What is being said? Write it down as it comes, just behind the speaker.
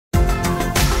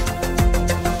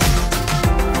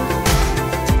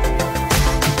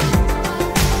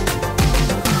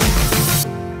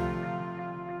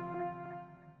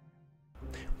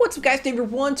What's up, guys?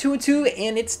 David1222,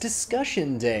 and it's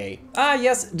discussion day. Ah,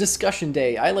 yes, discussion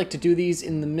day. I like to do these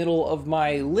in the middle of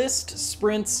my list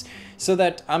sprints so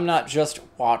that I'm not just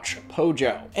watch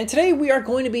Pojo. And today we are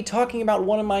going to be talking about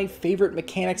one of my favorite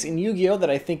mechanics in Yu-Gi-Oh! That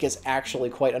I think is actually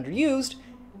quite underused.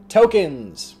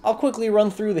 Tokens. I'll quickly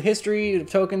run through the history of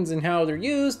tokens and how they're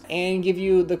used, and give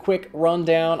you the quick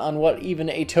rundown on what even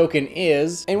a token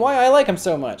is, and why I like them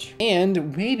so much,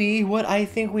 and maybe what I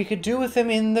think we could do with them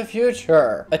in the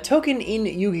future. A token in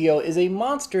Yu-Gi-Oh! Is a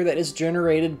monster that is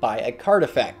generated by a card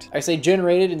effect. I say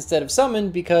generated instead of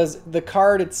summoned because the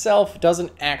card itself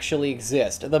doesn't actually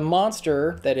exist. The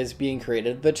monster that is being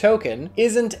created, the token,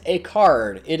 isn't a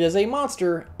card. It is a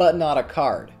monster, but not a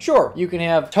card. Sure, you can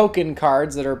have token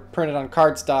cards that are printed on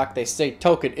cardstock. They say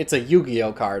token, it's a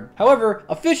Yu-Gi-Oh! Card. However,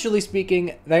 officially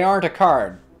speaking, they aren't a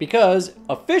card. Because,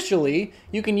 officially,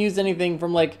 you can use anything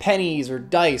from like pennies or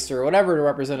dice or whatever to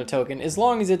represent a token, as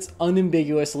long as it's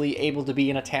unambiguously able to be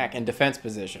in attack and defense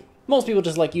position. Most people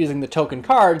just like using the token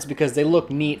cards because they look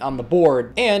neat on the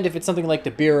board, and if it's something like the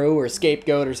Biru or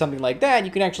Scapegoat or something like that, you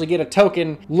can actually get a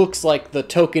token looks like the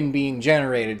token being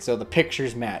generated, so the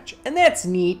pictures match. And that's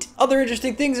neat. Other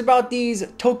interesting things about these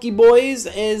tokey-boys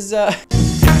is,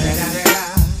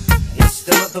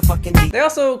 they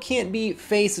also can't be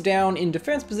face down in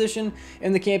defense position,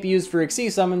 and they can't be used for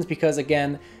Xyz summons because,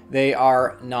 again, they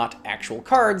are not actual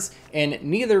cards, and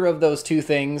neither of those two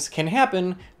things can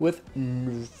happen with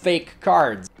fake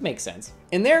cards. Makes sense.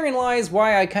 And therein lies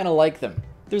why I kind of like them.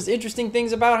 There's interesting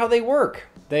things about how they work.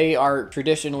 They are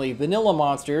traditionally vanilla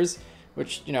monsters,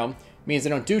 which, you know, means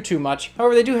they don't do too much.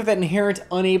 However, they do have that inherent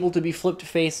unable to be flipped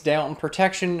face down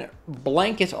protection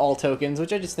blanket all tokens,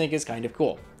 which I just think is kind of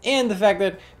cool. And the fact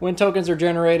that when tokens are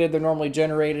generated, they're normally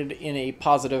generated in a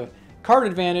positive card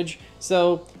advantage,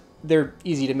 so they're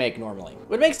easy to make normally.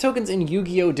 What makes tokens in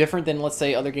Yu-Gi-Oh! Different than, let's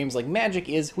say, other games like Magic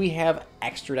is we have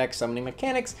extra deck summoning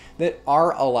mechanics that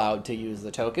are allowed to use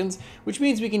the tokens, which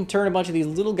means we can turn a bunch of these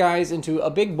little guys into a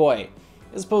big boy,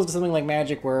 as opposed to something like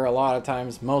Magic where a lot of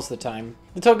times, most of the time,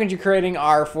 the tokens you're creating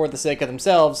are for the sake of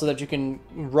themselves so that you can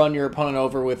run your opponent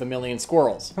over with a million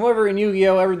squirrels. However, in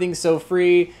Yu-Gi-Oh! Everything's so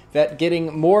free that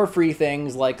getting more free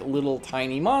things like little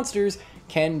tiny monsters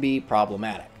can be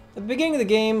problematic. At the beginning of the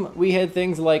game, we had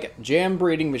things like Jam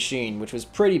Breeding Machine, which was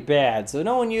pretty bad, so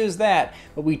no one used that,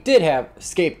 but we did have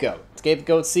Scapegoat.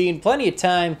 Scapegoat's seen plenty of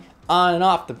time on and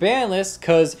off the ban list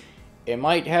because it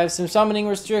might have some summoning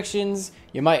restrictions.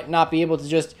 You might not be able to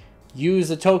just use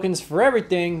the tokens for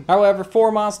everything. However,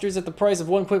 4 monsters at the price of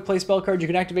 1 quick play spell card you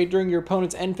can activate during your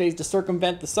opponent's end phase to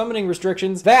circumvent the summoning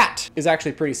restrictions. That is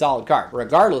actually a pretty solid card,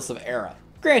 regardless of era.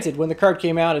 Granted, when the card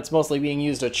came out, it's mostly being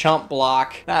used to chump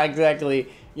block. Not exactly,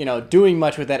 you know, doing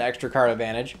much with that extra card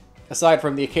advantage, aside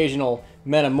from the occasional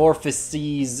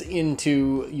metamorphoses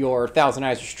into your Thousand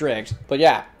Eyes Restrict. But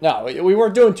yeah, no, we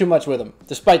weren't doing too much with them,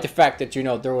 despite the fact that, you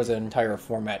know, there was an entire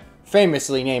format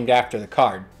famously named after the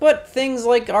card. But things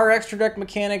like our extra deck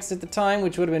mechanics at the time,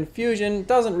 which would have been Fusion,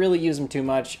 doesn't really use them too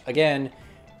much. Again,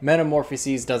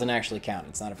 metamorphoses doesn't actually count.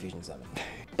 It's not a Fusion summon.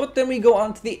 But then we go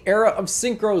on to the era of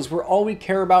synchros, where all we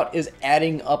care about is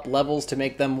adding up levels to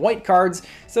make them white cards.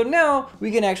 So now we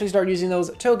can actually start using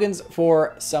those tokens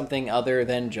for something other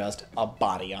than just a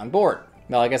body on board.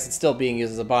 Well, I guess it's still being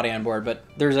used as a body on board, but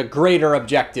there's a greater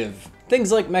objective.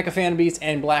 Things like Mecha Fan Beasts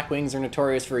and Black Wings are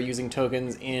notorious for using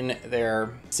tokens in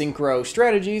their synchro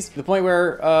strategies, to the point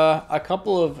where a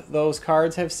couple of those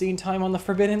cards have seen time on the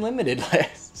Forbidden Limited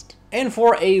list. And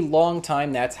for a long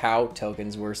time, that's how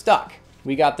tokens were stuck.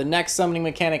 We got the next summoning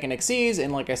mechanic in Xyz,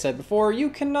 and like I said before, you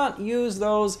cannot use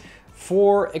those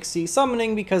for Xyz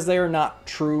summoning because they are not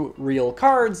true real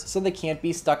cards, so they can't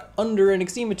be stuck under an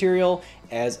Xyz material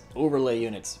as overlay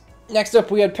units. Next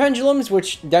up, we had pendulums,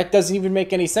 which that doesn't even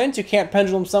make any sense. You can't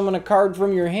pendulum summon a card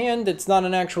from your hand. It's not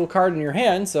an actual card in your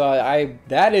hand, so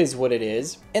that is what it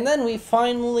is. And then we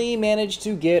finally managed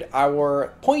to get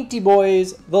our pointy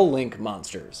boys, the Link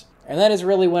monsters. And that is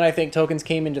really when I think tokens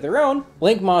came into their own.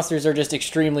 Link monsters are just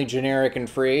extremely generic and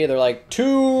free. They're like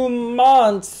 2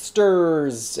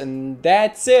 monsters, and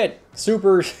that's it.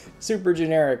 Super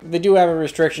generic. They do have a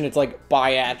restriction. It's like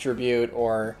by attribute,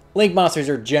 or Link monsters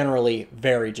are generally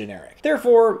very generic.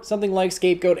 Therefore, something like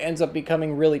Scapegoat ends up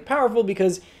becoming really powerful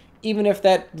because even if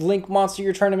that Link monster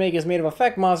you're trying to make is made of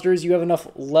effect monsters, you have enough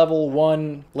level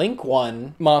 1 Link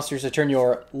 1 monsters to turn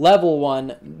your level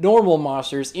 1 normal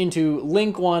monsters into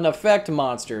Link 1 effect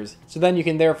monsters. So then you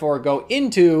can therefore go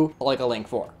into like a Link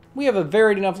 4. We have a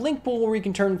varied enough Link pool where we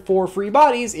can turn 4 free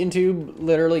bodies into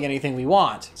literally anything we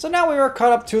want. So now we are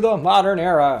caught up to the modern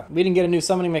era. We didn't get a new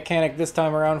summoning mechanic this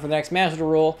time around for the next Master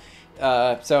Rule.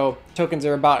 so tokens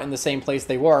are about in the same place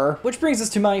they were, which brings us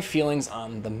to my feelings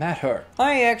on the matter.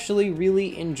 I actually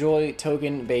really enjoy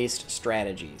token-based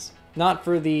strategies. Not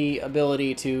for the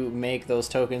ability to make those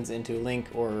tokens into Link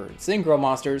or Synchro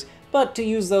monsters, but to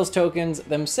use those tokens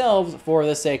themselves for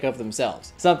the sake of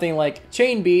themselves. Something like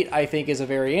Chain Beat I think is a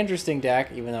very interesting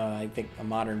deck, even though I think a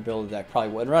modern build deck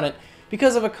probably wouldn't run it,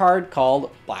 because of a card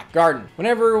called Black Garden.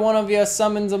 Whenever one of you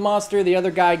summons a monster, the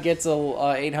other guy gets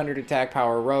a 800 attack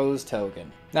power Rose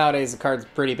token. Nowadays the card's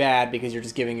pretty bad because you're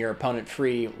just giving your opponent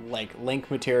free like Link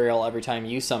material every time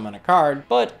you summon a card,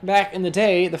 but back in the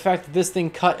day, the fact that this thing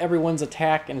cut everyone's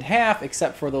attack in half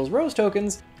except for those Rose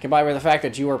tokens, combined with the fact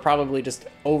that you were probably just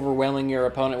overwhelming your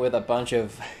opponent with a bunch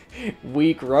of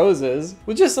weak roses,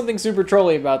 was just something super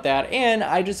trolly about that, and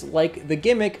I just like the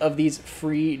gimmick of these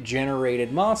free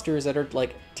generated monsters that are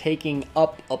like taking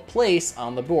up a place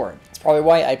on the board. It's probably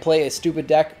why I play a stupid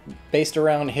deck based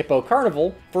around Hippo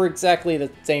Carnival for exactly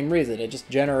the same reason. It just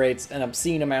generates an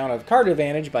obscene amount of card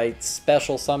advantage by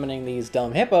special summoning these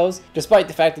dumb hippos, despite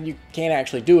the fact that you can't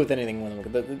actually do with anything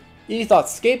with them. You thought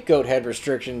Scapegoat had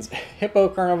restrictions, Hippo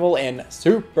Carnival and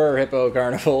Super Hippo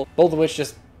Carnival, both of which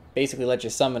just basically let you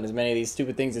summon as many of these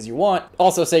stupid things as you want.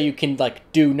 Also say you can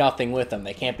like do nothing with them.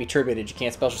 They can't be tributed, you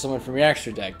can't special summon from your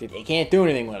extra deck, they can't do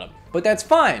anything with them. But that's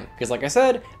fine, because like I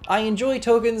said, I enjoy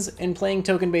tokens and playing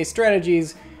token-based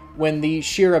strategies when the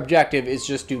sheer objective is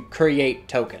just to create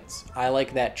tokens. I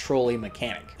like that trolley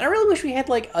mechanic. And I really wish we had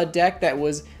like a deck that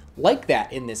was like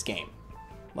that in this game.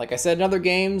 Like I said in other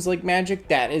games like Magic,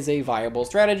 that is a viable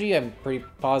strategy. I'm pretty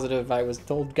positive I was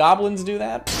told goblins do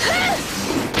that.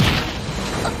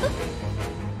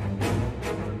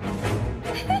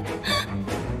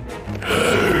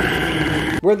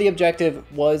 Where the objective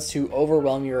was to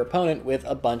overwhelm your opponent with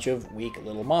a bunch of weak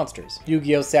little monsters.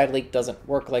 Yu-Gi-Oh! Sadly doesn't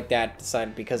work like that,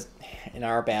 decided because in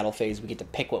our battle phase we get to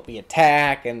pick what we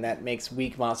attack, and that makes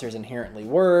weak monsters inherently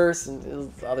worse,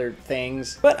 and other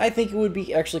things. But I think it would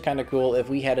be actually kind of cool if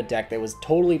we had a deck that was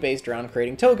totally based around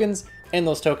creating tokens, and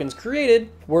those tokens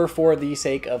created were for the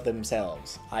sake of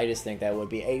themselves. I just think that would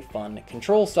be a fun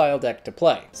control style deck to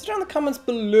play. So down in the comments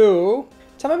below,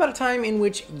 tell me about a time in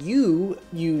which you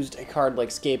used a card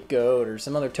like Scapegoat or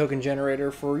some other token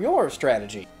generator for your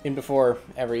strategy. And before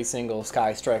every single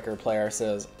Sky Striker player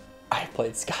says, I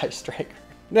played Sky Striker.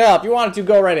 Now, if you wanted to,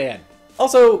 go right ahead.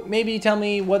 Also, maybe tell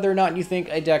me whether or not you think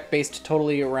a deck based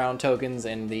totally around tokens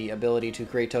and the ability to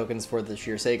create tokens for the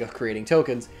sheer sake of creating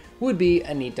tokens would be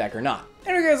a neat deck or not.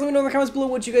 Anyway guys, let me know in the comments below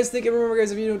what you guys think. And remember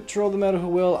guys, if you don't troll the meta, who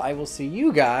will? I will see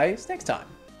you guys next time.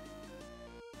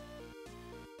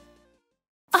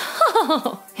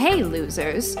 Oh, hey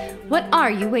losers. What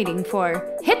are you waiting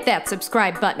for? Hit that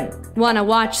subscribe button. Wanna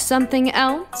watch something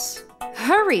else?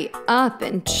 Hurry up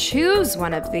and choose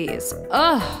one of these.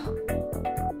 Ugh.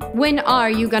 When are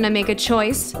you gonna make a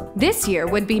choice? This year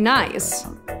would be nice.